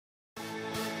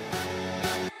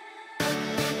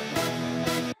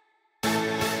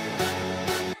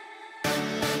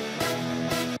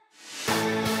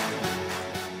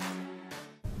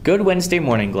Good Wednesday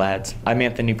morning, Glads. I'm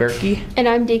Anthony Berkey. And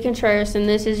I'm Dee Contreras, and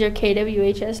this is your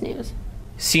KWHS News.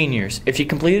 Seniors, if you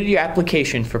completed your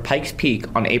application for Pikes Peak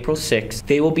on April 6th,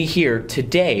 they will be here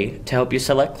today to help you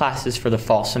select classes for the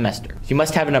fall semester. You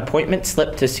must have an appointment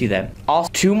slip to see them.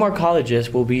 Also, 2 more colleges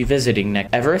will be visiting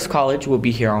next. Everest College will be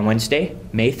here on Wednesday,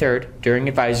 May 3rd, during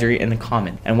advisory in the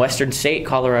Common, and Western State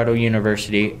Colorado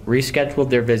University rescheduled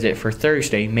their visit for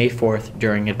Thursday, May 4th,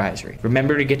 during advisory.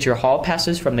 Remember to get your hall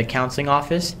passes from the counseling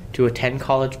office to attend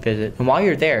college visit, and while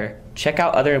you're there, check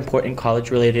out other important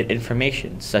college-related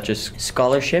information, such as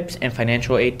scholarships and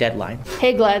financial aid deadlines.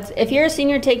 Hey Glads, if you're a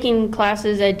senior taking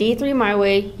classes at D3 My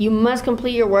Way, you must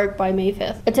complete your work by May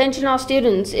 5th. Attention all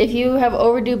students, if you have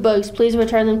overdue books, please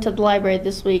return them to the library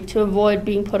this week to avoid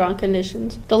being put on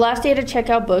conditions. The last day to check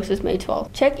out books is May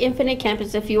 12th. Check Infinite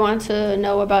Campus if you want to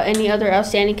know about any other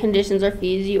outstanding conditions or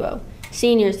fees you owe.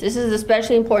 Seniors, this is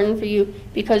especially important for you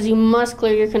because you must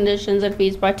clear your conditions and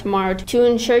fees by tomorrow to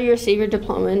ensure you receive your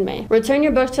diploma in May. Return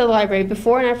your books to the library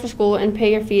before and after school and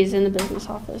pay your fees in the business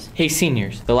office. Hey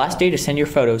seniors, the last day to send your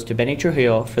photos to Benny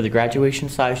Trujillo for the graduation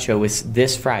slideshow is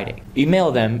this Friday.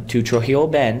 Email them to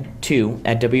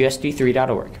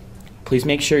trujilloben2@wsd3.org. Please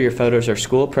make sure your photos are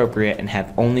school appropriate and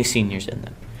have only seniors in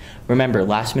them. Remember,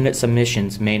 last-minute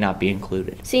submissions may not be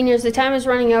included. Seniors, the time is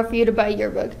running out for you to buy a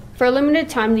yearbook. For a limited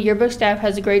time, the yearbook staff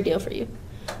has a great deal for you.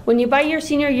 When you buy your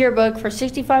senior yearbook for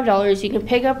 $65, you can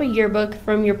pick up a yearbook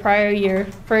from your prior year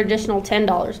for an additional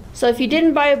 $10. So if you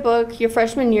didn't buy a book your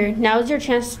freshman year, now is your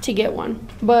chance to get one,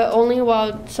 but only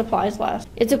while supplies last.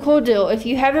 It's a cool deal. If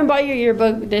you haven't bought your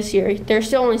yearbook this year, they're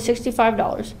still only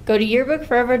 $65. Go to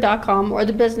yearbookforever.com or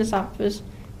the business office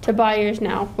to buy yours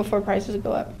now before prices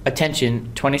go up.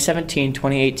 Attention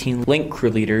 2017-2018 Link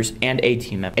crew leaders and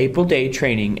A-team members. April Day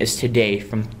training is today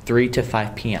from 3 to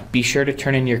 5 p.m. Be sure to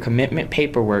turn in your commitment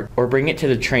paperwork or bring it to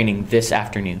the training this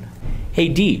afternoon. Hey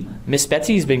Dee, Miss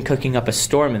Betsy's been cooking up a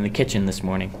storm in the kitchen this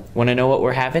morning. Want to know what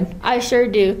we're having? I sure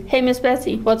do. Hey Miss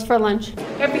Betsy, what's for lunch?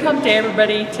 Happy hump day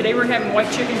everybody. Today we're having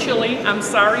white chicken chili. I'm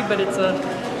sorry, but it's a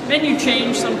menu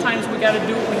change. Sometimes we got to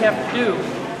do what we have to do.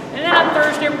 And then on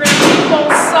Thursday, we're going to have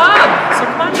meatball sub. So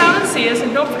come on down and see us,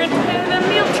 and don't forget to pay them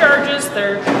meal charges.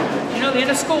 They're, the end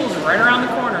of school is right around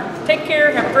the corner. Take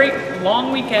care. Have a great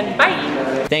long weekend. Bye.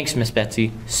 Thanks, Miss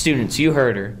Betsy. Students, you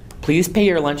heard her. Please pay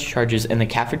your lunch charges in the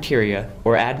cafeteria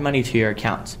or add money to your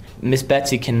accounts. Miss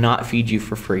Betsy cannot feed you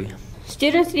for free.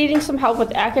 Students needing some help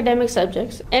with academic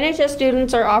subjects. NHS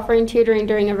students are offering tutoring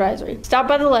during advisory. Stop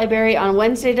by the library on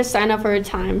Wednesday to sign up for a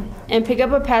time and pick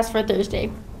up a pass for Thursday.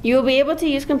 You will be able to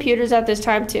use computers at this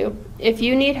time too. If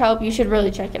you need help, you should really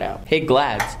check it out. Hey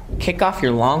Glads, kick off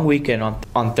your long weekend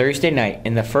on Thursday night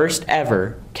in the first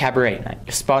ever Cabaret Night,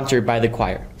 sponsored by the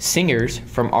choir. Singers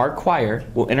from our choir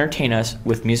will entertain us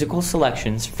with musical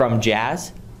selections from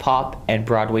jazz, pop, and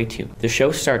Broadway too. The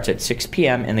show starts at 6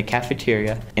 p.m. in the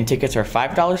cafeteria, and tickets are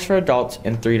 $5 for adults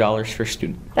and $3 for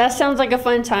students. That sounds like a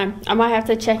fun time. I might have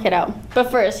to check it out. But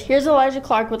first, here's Elijah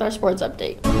Clark with our sports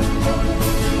update.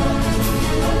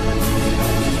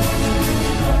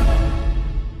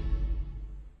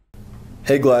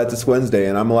 Hey Glads, it's Wednesday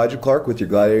and I'm Elijah Clark with your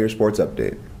Gladiator Sports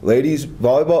Update. Ladies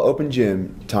volleyball open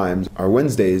gym times are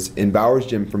Wednesdays in Bowers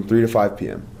Gym from 3 to 5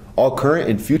 p.m. All current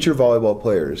and future volleyball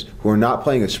players who are not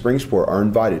playing a spring sport are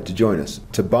invited to join us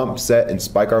to bump, set, and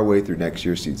spike our way through next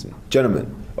year's season.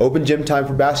 Gentlemen, open gym time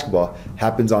for basketball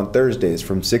happens on Thursdays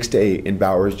from 6 to 8 in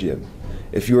Bowers Gym.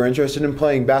 If you are interested in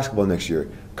playing basketball next year,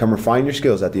 come refine your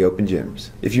skills at the open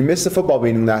gyms. If you missed the football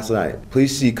meeting last night,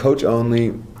 please see Coach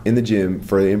Only in the gym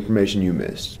for the information you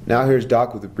missed. Now here's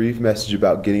Doc with a brief message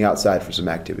about getting outside for some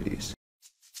activities.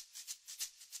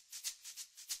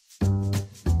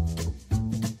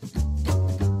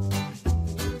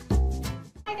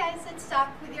 Hi guys, it's Doc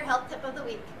with your health tip of the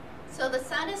week. So the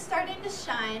sun is starting to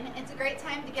shine. It's a great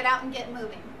time to get out and get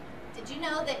moving. Did you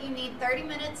know that you need 30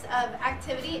 minutes of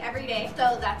activity every day?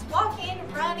 So that's walking,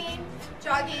 running,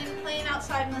 jogging, playing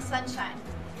outside in the sunshine.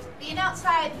 Being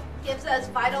outside gives us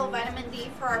vital vitamin D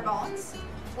for our bones,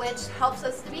 which helps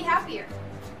us to be happier.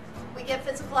 We get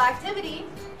physical activity,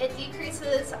 it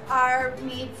decreases our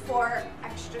need for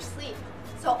extra sleep.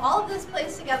 So all of this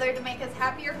plays together to make us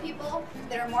happier people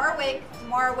that are more awake,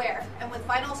 more aware. And with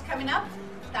finals coming up,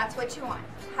 that's what you want.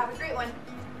 Have a great one.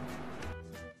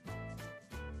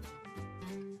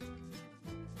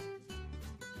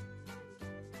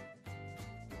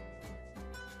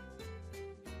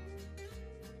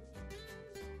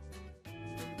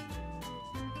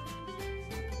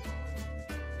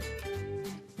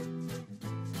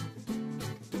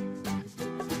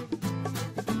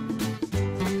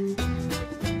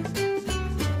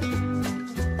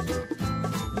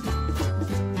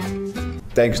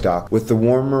 Thanks, Doc. With the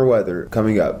warmer weather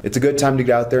coming up, it's a good time to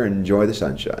get out there and enjoy the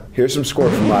sunshine. Here's some score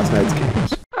from last night's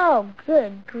games. Oh,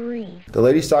 good grief. The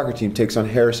ladies soccer team takes on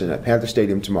Harrison at Panther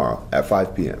Stadium tomorrow at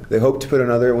 5 p.m. They hope to put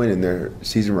another win in their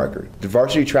season record. The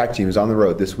varsity track team is on the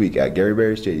road this week at Gary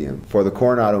Berry Stadium for the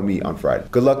Coronado meet on Friday.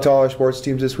 Good luck to all our sports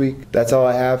teams this week. That's all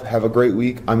I have. Have a great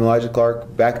week. I'm Elijah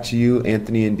Clark. Back to you,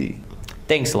 Anthony and Dee.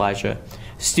 Thanks, Elijah.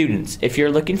 Students, if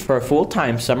you're looking for a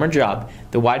full-time summer job,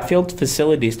 the Widefield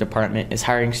Facilities Department is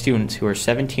hiring students who are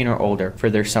 17 or older for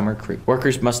their summer crew.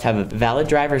 Workers must have a valid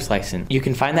driver's license. You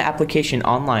can find the application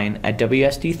online at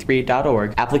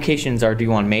WSD3.org. Applications are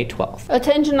due on May 12th.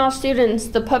 Attention all students,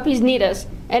 the puppies need us.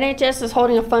 NHS is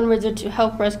holding a fundraiser to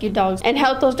help rescue dogs and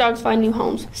help those dogs find new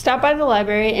homes. Stop by the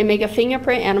library and make a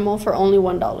fingerprint animal for only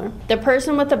 $1. The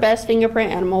person with the best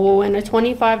fingerprint animal will win a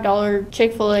 $25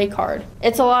 Chick-fil-A card.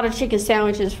 It's a lot of chicken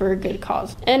sandwiches for a good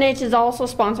cause. NH is also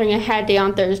sponsoring a hat day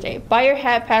on Thursday. Buy your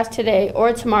hat pass today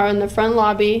or tomorrow in the front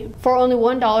lobby for only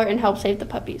 $1 and help save the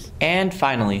puppies. And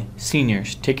finally,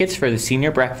 seniors, tickets for the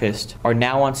senior breakfast are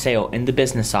now on sale in the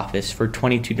business office for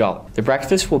 $22. The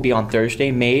breakfast will be on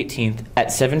Thursday, May 18th at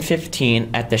 7:15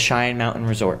 at the Cheyenne Mountain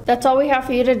Resort. That's all we have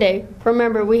for you today.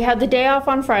 Remember, we had the day off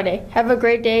on Friday. Have a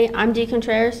great day. I'm Dee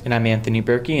Contreras. And I'm Anthony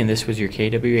Berkey, and this was your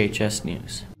KWHS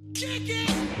News.